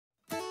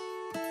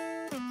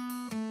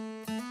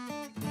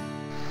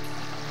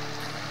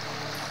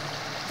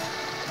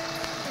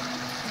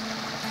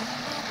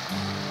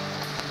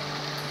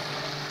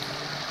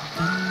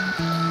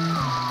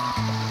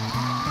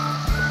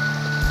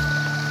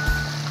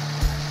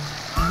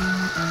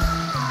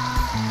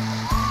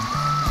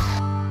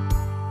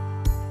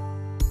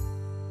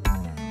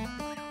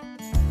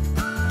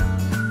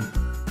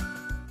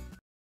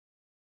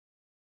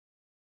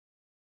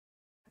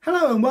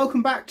Hello and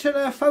welcome back to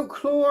the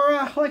Folklore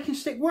Hiking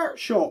Stick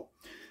Workshop.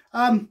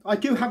 I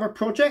do have a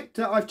project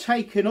that I've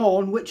taken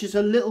on which is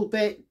a little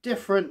bit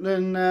different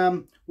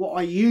than what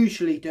I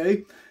usually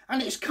do,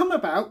 and it's come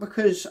about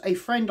because a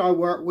friend I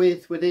work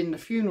with within the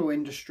funeral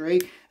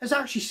industry has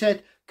actually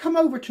said come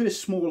over to his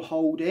small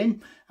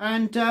holding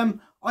and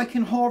I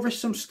can harvest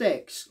some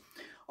sticks.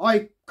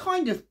 I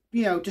kind of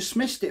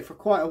dismissed it for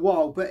quite a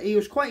while, but he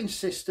was quite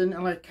insistent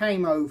and I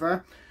came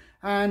over.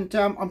 And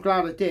I'm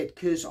glad I did,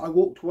 because I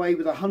walked away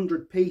with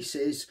 100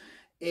 pieces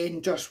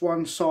in just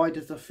one side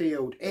of the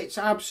field. It's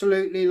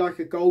absolutely like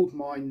a gold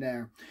mine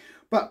there.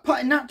 But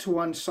putting that to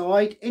one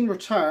side, in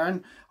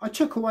return, I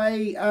took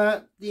away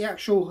the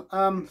actual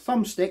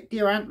thumbstick,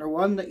 deer antler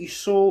one that you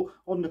saw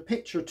on the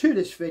picture to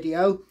this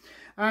video.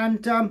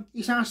 And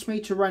he's asked me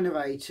to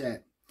renovate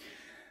it.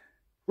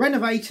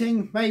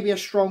 Renovating may be a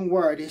strong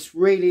word. It's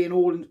really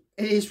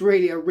it is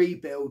really a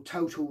rebuild,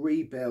 total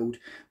rebuild.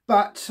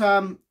 But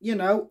I'll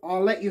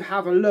let you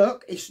have a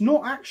look. It's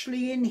not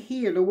actually in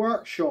here, the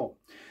workshop,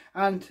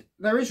 and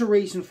there is a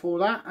reason for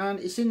that, and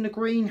it's in the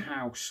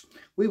greenhouse.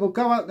 We will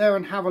go out there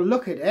and have a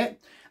look at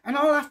it, and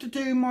I'll have to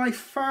do my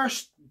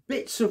first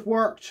bits of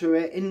work to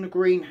it in the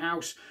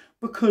greenhouse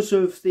because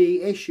of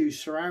the issues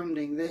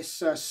surrounding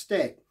this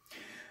stick.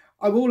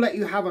 I will let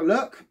you have a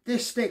look.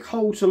 This stick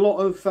holds a lot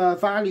of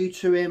value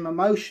to him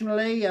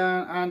emotionally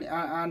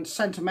and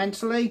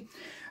sentimentally.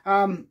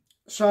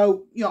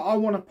 So, I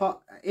want to put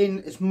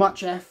in as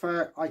much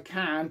effort I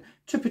can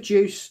to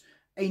produce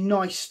a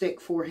nice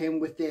stick for him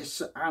with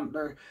this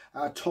antler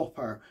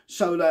topper,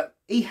 so that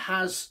he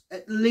has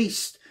at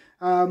least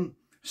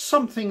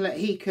something that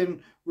he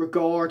can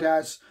regard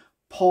as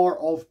part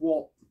of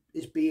what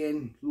is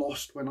being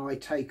lost when I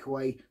take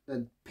away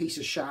the piece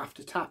of shaft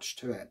attached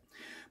to it.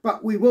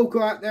 But we will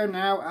go out there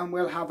now and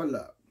we'll have a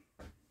look.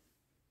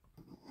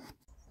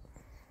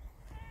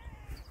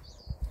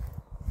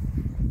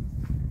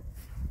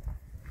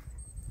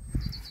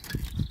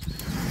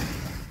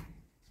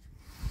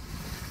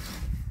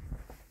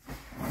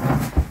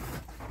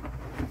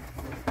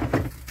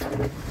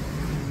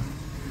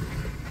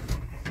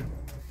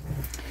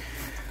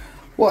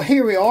 Well,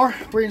 here we are.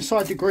 We're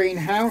inside the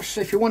greenhouse.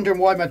 If you're wondering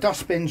why my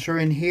dustbins are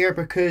in here,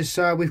 because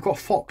we've got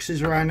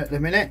foxes around at the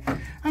minute,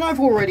 and I've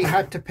already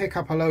had to pick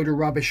up a load of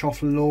rubbish off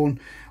the lawn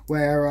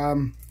where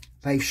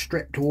they've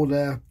stripped all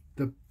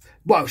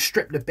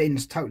stripped the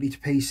bins totally to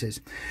pieces.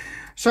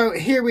 So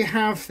here we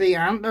have the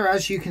antler.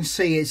 As you can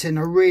see, it's in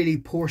a really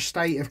poor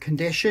state of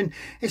condition.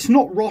 It's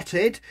not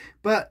rotted,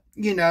 but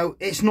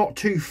it's not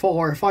too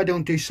far. If I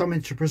don't do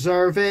something to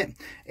preserve it,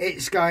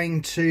 it's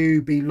going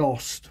to be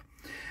lost.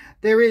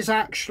 There is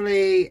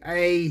actually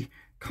a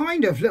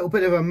kind of little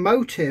bit of a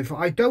motive.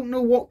 I don't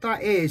know what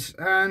that is,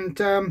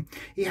 and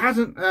he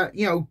hasn't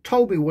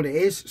told me what it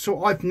is,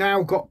 so I've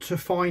now got to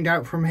find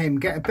out from him,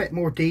 get a bit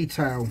more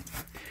detail.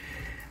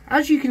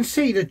 As you can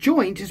see, the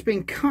joint has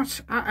been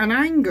cut at an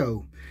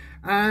angle,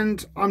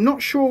 and I'm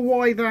not sure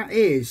why that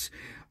is,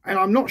 and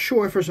I'm not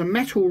sure if there's a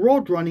metal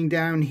rod running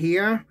down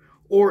here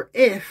or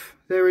if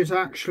there is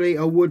actually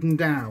a wooden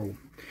dowel.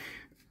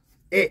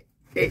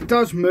 It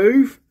does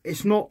move.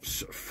 It's not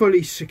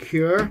fully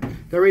secure.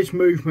 There is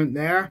movement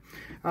there.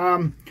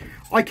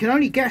 I can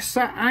only guess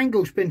that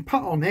angle's been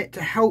put on it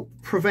to help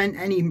prevent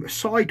any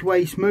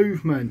sideways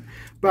movement,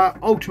 but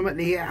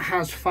ultimately it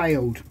has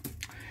failed.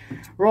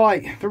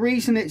 Right, the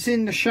reason it's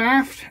in the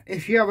shaft,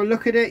 if you have a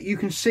look at it, you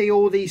can see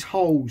all these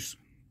holes.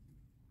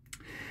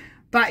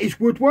 That is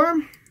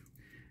woodworm,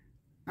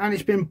 and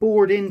it's been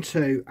bored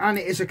into, and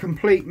it is a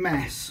complete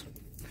mess.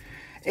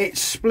 It's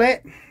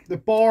split. The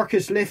bark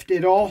is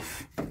lifted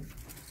off,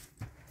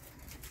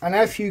 and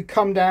if you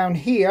come down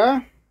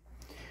here,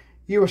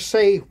 you will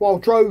see while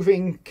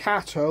droving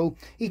cattle,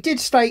 he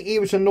did state he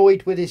was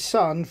annoyed with his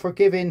son for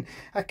giving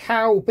a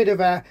cow a bit of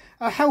a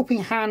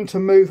helping hand to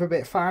move a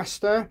bit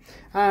faster,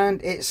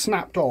 and it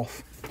snapped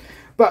off.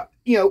 But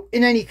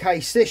in any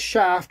case, this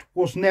shaft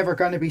was never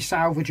going to be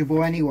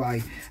salvageable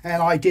anyway,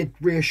 and I did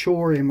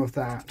reassure him of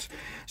that.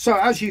 So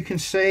as you can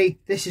see,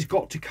 this has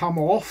got to come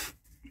off,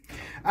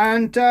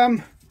 and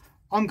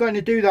I'm going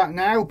to do that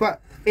now,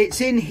 but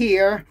it's in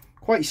here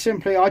quite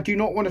simply. I do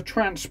not want to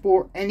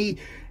transport any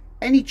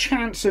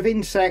chance of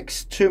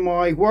insects to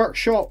my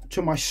workshop,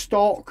 to my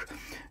stock,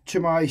 to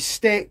my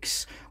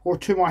sticks, or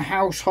to my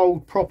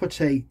household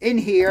property. In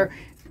here,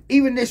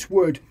 even this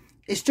wood,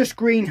 it's just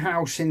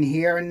greenhouse in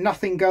here, and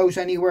nothing goes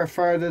anywhere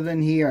further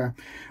than here.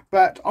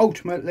 But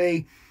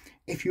ultimately,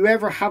 if you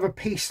ever have a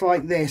piece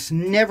like this,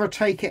 never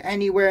take it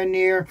anywhere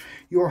near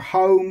your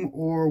home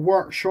or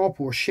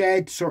workshop or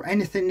sheds or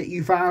anything that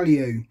you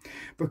value,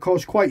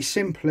 because quite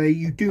simply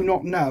you do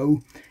not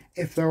know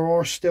if there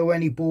are still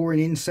any boring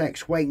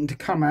insects waiting to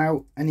come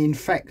out and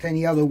infect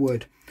any other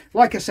wood.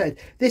 Like I said,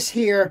 this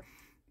here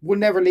will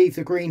never leave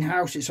the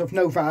greenhouse. It's of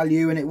no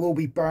value, and it will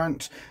be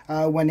burnt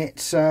when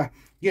it's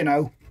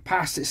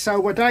past its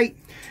sell-by date.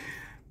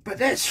 But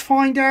let's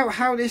find out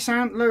how this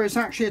antler is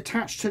actually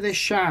attached to this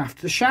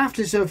shaft. The shaft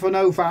is of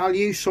no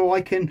value, so I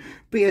can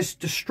be as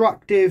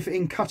destructive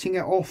in cutting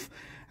it off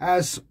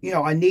as you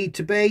know I need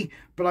to be,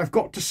 but I've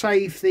got to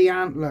save the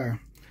antler,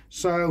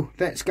 so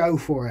let's go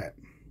for it.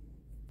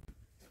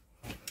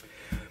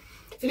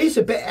 It is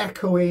a bit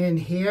echoey in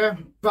here,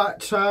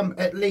 but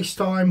at least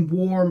I'm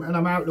warm and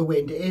I'm out the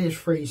wind. It is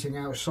freezing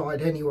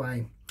outside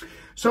anyway.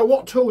 So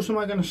what tools am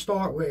I going to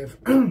start with?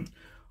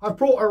 I've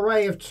brought an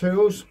array of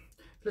tools.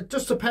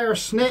 Just a pair of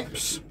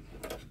snips,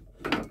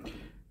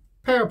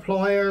 pair of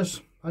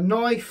pliers, a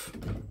knife.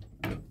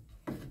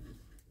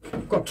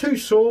 I've got two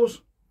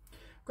saws.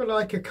 I've got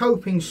like a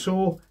coping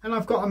saw, and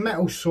I've got a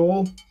metal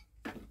saw.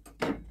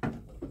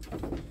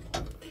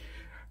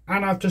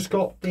 And I've just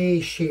got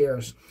the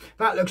shears.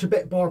 That looks a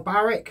bit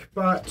barbaric,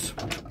 but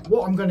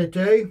what I'm going to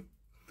do,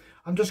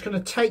 I'm just going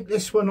to take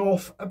this one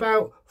off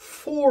about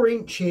 4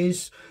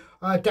 inches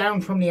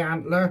down from the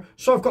antler,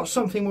 so I've got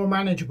something more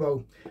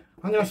manageable.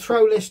 I'm going to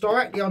throw this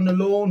directly on the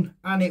lawn,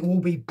 and it will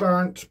be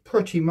burnt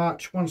pretty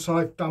much once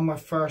I've done my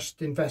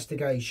first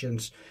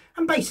investigations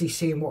and basically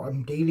seeing what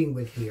I'm dealing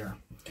with here.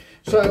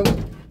 So,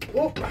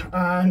 whoop,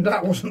 and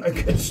that wasn't a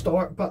good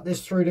start, but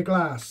this through the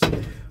glass.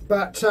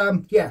 But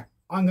yeah,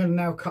 I'm going to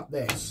now cut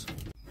this.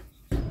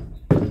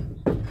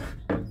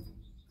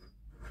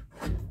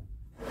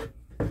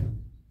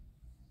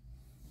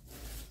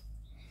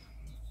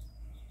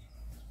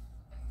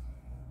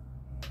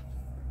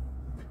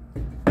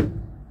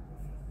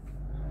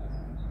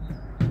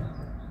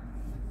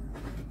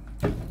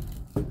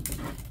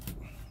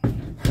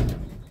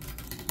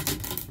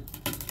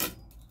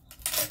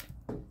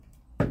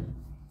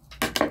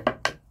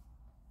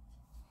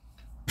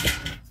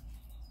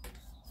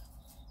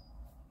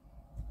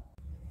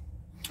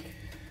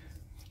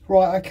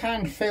 Right, I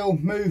can feel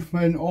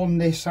movement on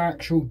this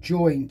actual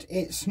joint.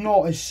 It's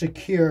not as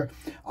secure.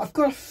 I've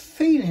got a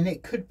feeling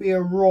it could be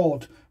a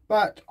rod,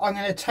 but I'm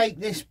going to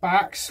take this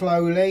back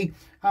slowly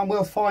and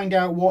we'll find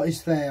out what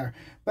is there.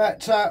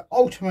 But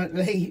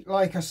ultimately,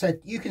 like I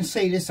said, you can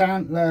see this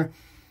antler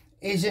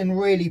is in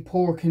really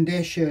poor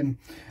condition.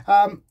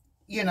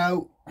 You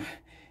know,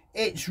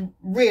 it's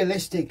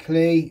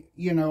realistically,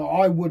 you know,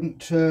 I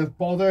wouldn't have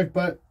bothered,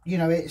 but you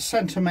know, it's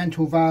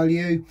sentimental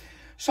value.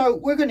 So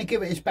we're going to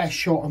give it its best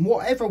shot, and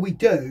whatever we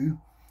do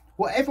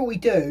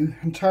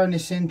and turn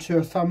this into a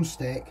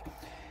thumbstick,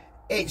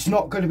 it's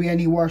not going to be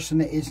any worse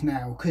than it is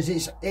now, because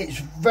it's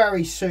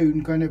very soon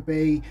going to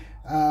be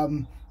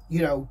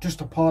you know, just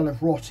a pile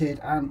of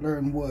rotted antler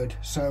and wood.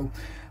 So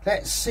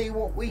let's see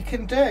what we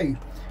can do.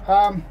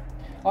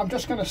 I'm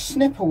just going to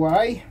snip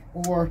away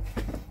or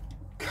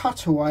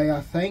cut away,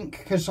 I think,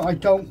 because I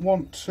don't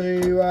want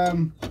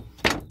to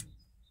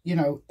you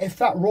know, if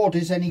that rod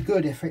is any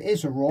good, if it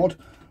is a rod,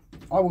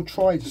 I will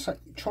try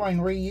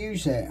and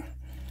reuse it.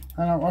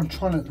 And I'm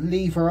trying to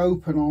leave her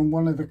open on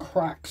one of the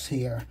cracks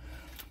here.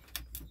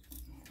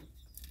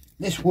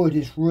 This wood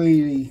is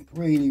really,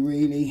 really,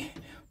 really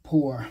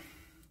poor.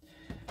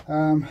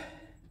 Like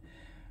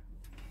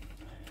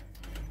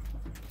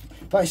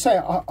I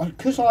say,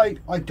 because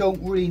I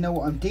don't really know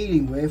what I'm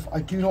dealing with,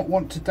 I do not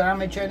want to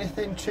damage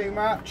anything too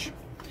much.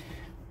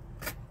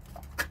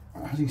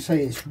 As you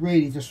say, it's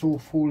really just all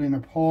falling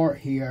apart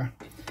here.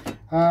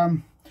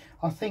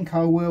 I think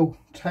I will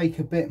take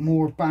a bit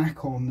more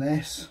back on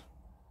this.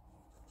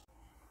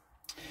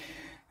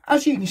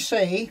 As you can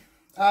see,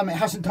 it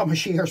hasn't done my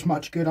shears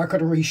much good. I've got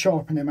to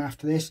resharpen them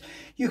after this.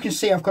 You can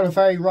see I've got a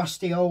very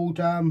rusty old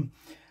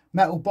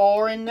metal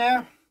bar in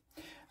there.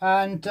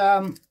 And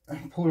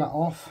pull that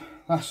off.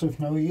 That's of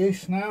no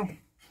use now.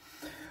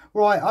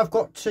 Right, I've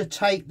got to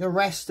take the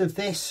rest of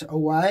this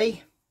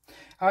away.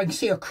 I can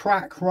see a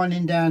crack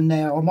running down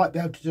there. I might be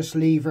able to just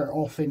leave it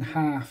off in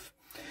half.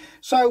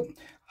 So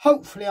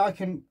hopefully I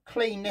can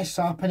clean this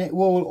up and it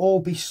will all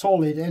be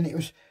solid. And it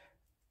was,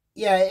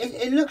 yeah,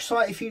 it looks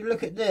like, if you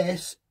look at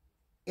this,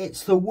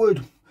 it's the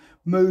wood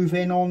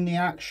moving on the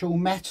actual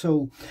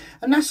metal.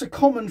 And that's a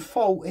common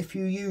fault if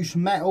you use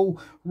metal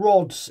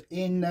rods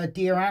in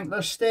deer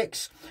antler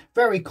sticks.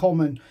 Very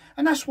common.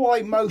 And that's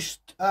why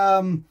most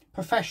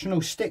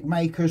professional stick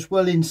makers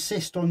will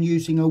insist on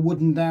using a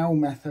wooden dowel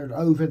method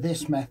over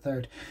this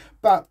method.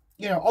 But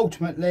you know,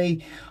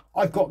 ultimately,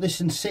 I've got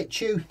this in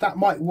situ. That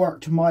might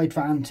work to my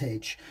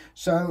advantage.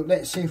 So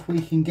let's see if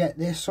we can get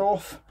this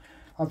off.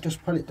 I've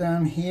just put it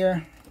down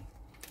here.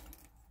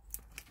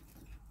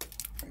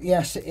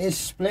 Yes, it is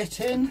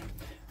splitting.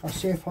 I'll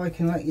see if I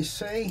can let you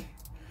see.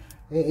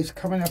 It is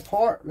coming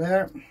apart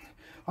there.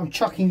 I'm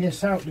chucking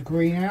this out the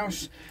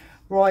greenhouse.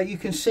 Right, you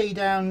can see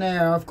down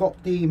there, I've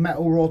got the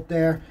metal rod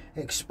there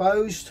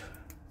exposed.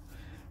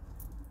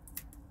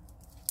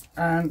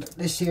 And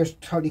this here's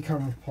totally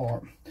coming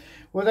apart.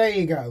 Well, there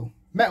you go.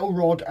 Metal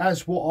rod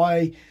as what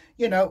I,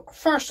 you know,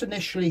 first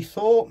initially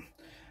thought.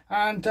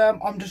 And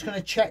I'm just going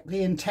to check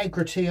the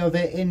integrity of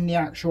it in the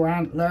actual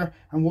antler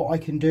and what I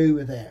can do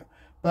with it.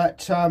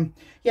 But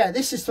yeah,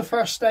 this is the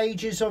first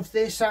stages of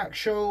this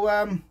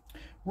actual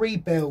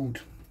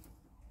rebuild.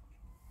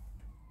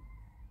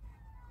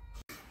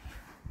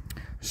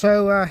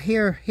 So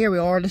here we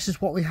are. This is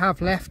what we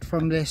have left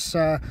from this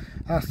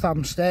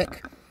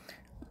thumbstick.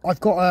 I've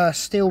got a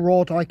steel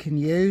rod I can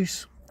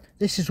use.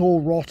 This is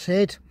all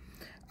rotted.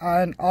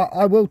 and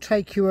I will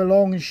take you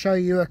along and show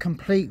you a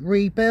complete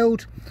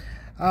rebuild.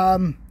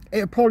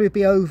 It'll probably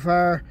be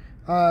over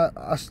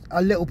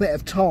a little bit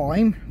of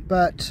time,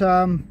 but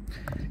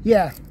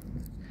yeah,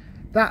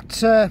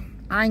 that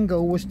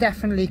angle was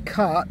definitely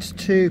cut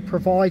to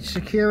provide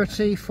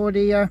security for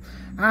the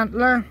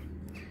antler,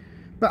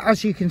 but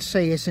as you can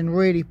see, it's in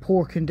really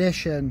poor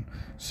condition.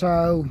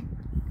 So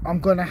I'm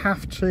gonna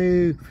have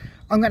to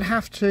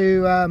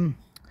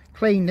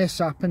clean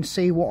this up and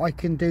see what I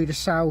can do to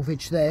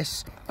salvage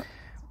this.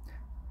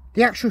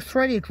 The actual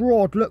threaded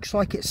rod looks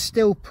like it's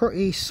still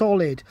pretty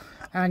solid,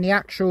 and the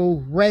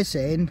actual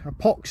resin,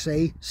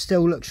 epoxy,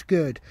 still looks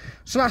good.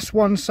 So that's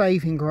one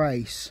saving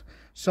grace.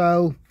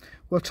 So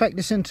we'll take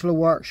this into the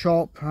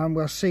workshop and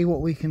we'll see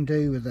what we can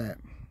do with it.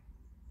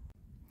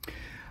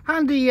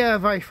 And the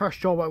very first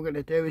job I'm going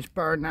to do is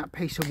burn that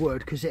piece of wood,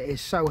 because it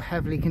is so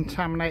heavily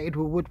contaminated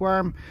with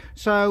woodworm.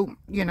 So,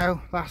 you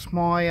know, that's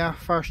my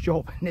first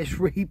job in this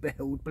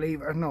rebuild,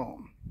 believe it or not.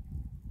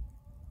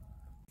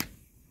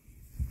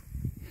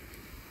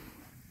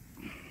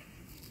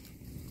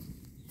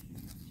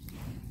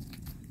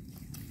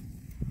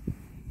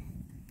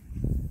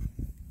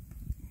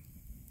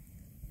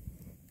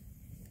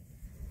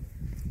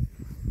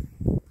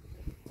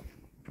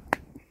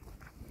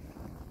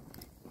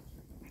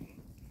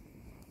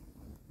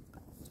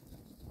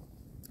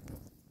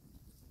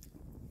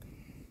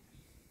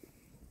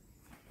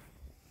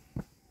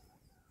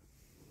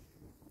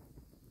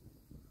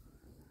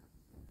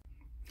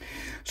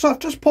 So I've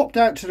just popped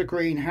out to the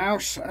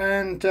greenhouse,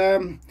 and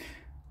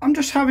I'm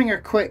just having a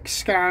quick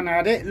scan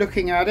at it,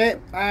 looking at it,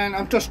 and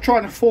I'm just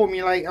trying to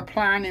formulate a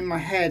plan in my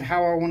head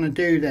how I want to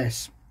do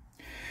this.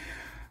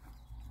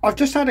 I've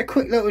just had a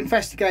quick little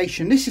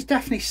investigation. This is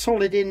definitely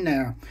solid in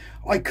there.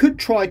 I could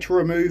try to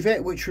remove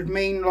it, which would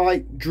mean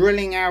like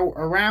drilling out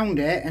around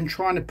it and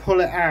trying to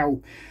pull it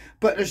out.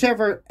 But there's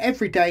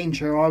every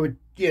danger I would,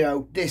 you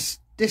know, this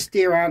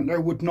deer antler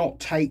would not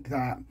take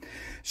that.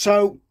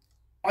 So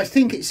I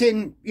think it's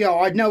in, you know,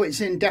 I know it's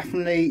in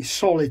definitely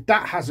solid.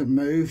 That hasn't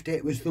moved.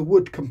 It was the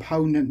wood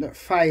component that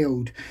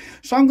failed.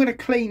 So I'm going to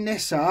clean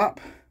this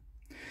up,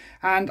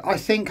 and I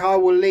think I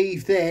will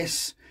leave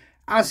this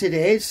as it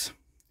is.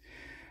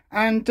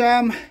 And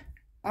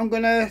I'm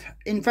going to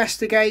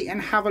investigate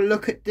and have a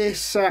look at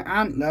this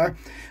antler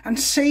and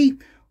see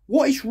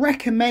what is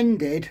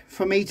recommended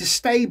for me to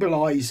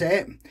stabilise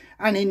it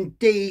and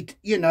indeed,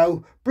 you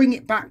know, bring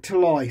it back to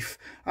life.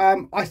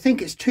 I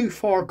think it's too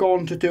far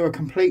gone to do a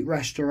complete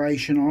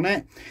restoration on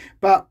it,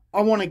 but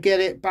I want to get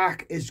it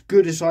back as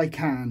good as I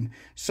can.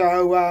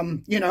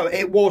 So, you know,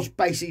 it was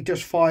basically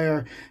just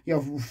fire, you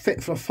know,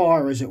 fit for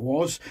fire as it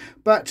was.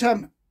 But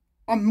the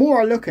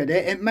more I look at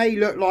it, it may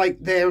look like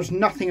there's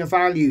nothing of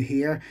value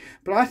here,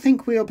 but I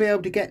think we'll be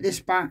able to get this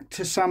back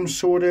to some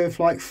sort of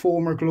like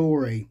former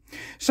glory.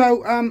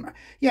 So,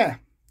 yeah.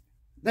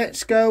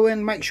 Let's go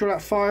and make sure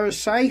that fire is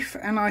safe,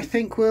 and I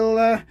think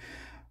we'll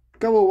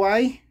go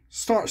away,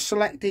 start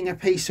selecting a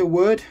piece of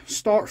wood,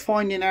 start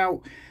finding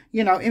out,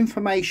 you know,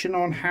 information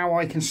on how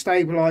I can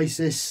stabilise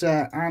this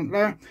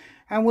antler,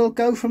 and we'll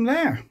go from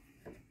there.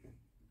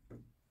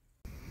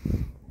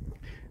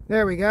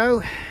 There we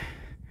go.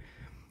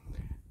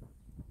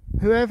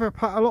 Whoever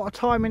put a lot of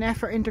time and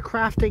effort into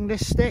crafting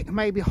this stick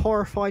may be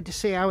horrified to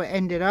see how it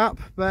ended up,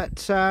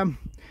 but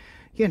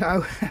you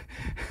know,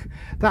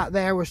 that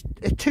there was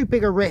too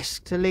big a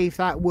risk to leave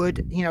that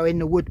wood, you know, in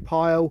the wood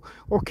pile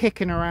or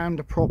kicking around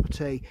the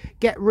property.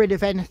 Get rid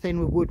of anything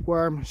with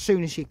woodworm as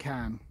soon as you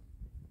can.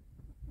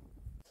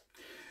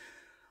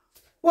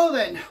 Well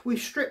then,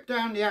 we've stripped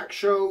down the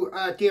actual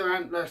deer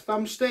antler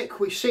thumbstick.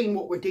 We've seen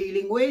what we're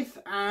dealing with,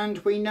 and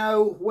we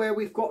know where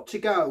we've got to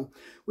go.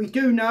 We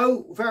do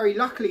know, very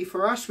luckily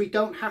for us, we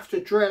don't have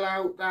to drill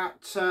out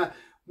that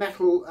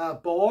metal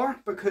bar,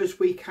 because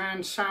we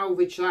can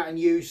salvage that and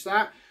use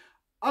that.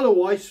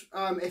 Otherwise,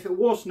 if it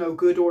was no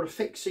good or the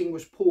fixing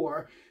was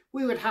poor,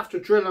 we would have to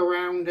drill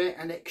around it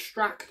and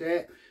extract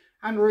it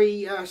and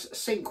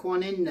sink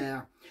one in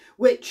there,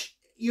 which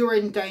you're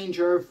in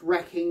danger of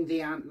wrecking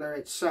the antler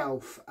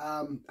itself.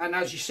 And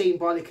as you've seen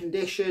by the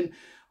condition,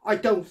 I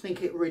don't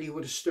think it really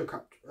would have stuck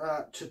up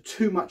to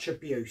too much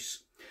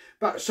abuse.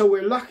 But so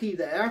we're lucky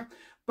there.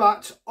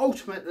 But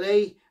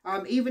ultimately,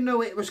 even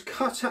though it was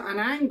cut at an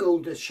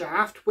angle, the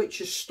shaft,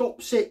 which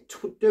stops it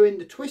doing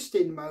the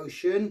twisting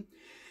motion,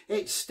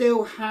 it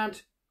still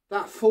had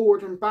that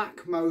forward and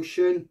back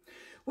motion,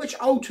 which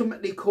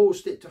ultimately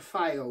caused it to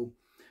fail.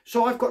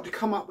 So I've got to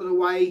come up with a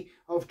way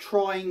of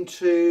trying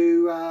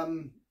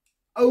to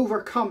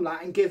overcome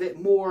that and give it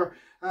more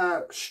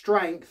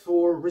strength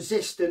or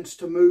resistance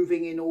to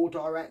moving in all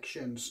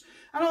directions.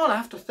 And I'll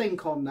have to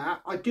think on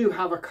that. I do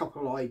have a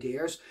couple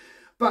ideas.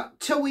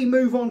 But till we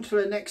move on to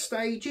the next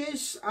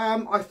stages,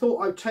 I thought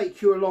I'd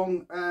take you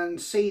along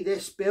and see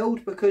this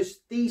build,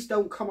 because these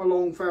don't come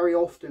along very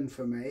often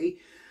for me.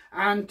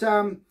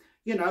 And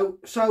you know,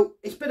 so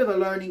it's a bit of a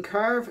learning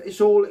curve.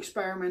 It's all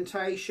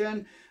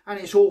experimentation and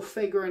it's all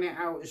figuring it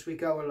out as we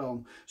go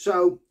along.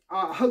 So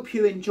I hope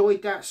you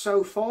enjoyed that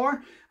so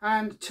far,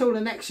 and till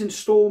the next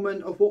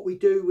installment of what we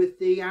do with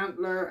the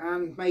antler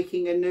and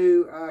making a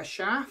new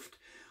shaft,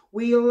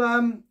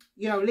 we'll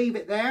you know, leave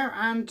it there,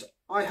 and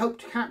I hope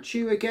to catch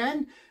you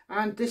again.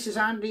 And this is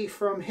Andy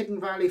from Hidden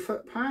Valley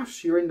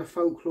Footpaths. You're in the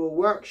Folklore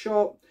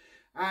Workshop,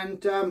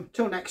 and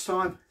till next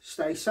time,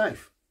 stay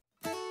safe.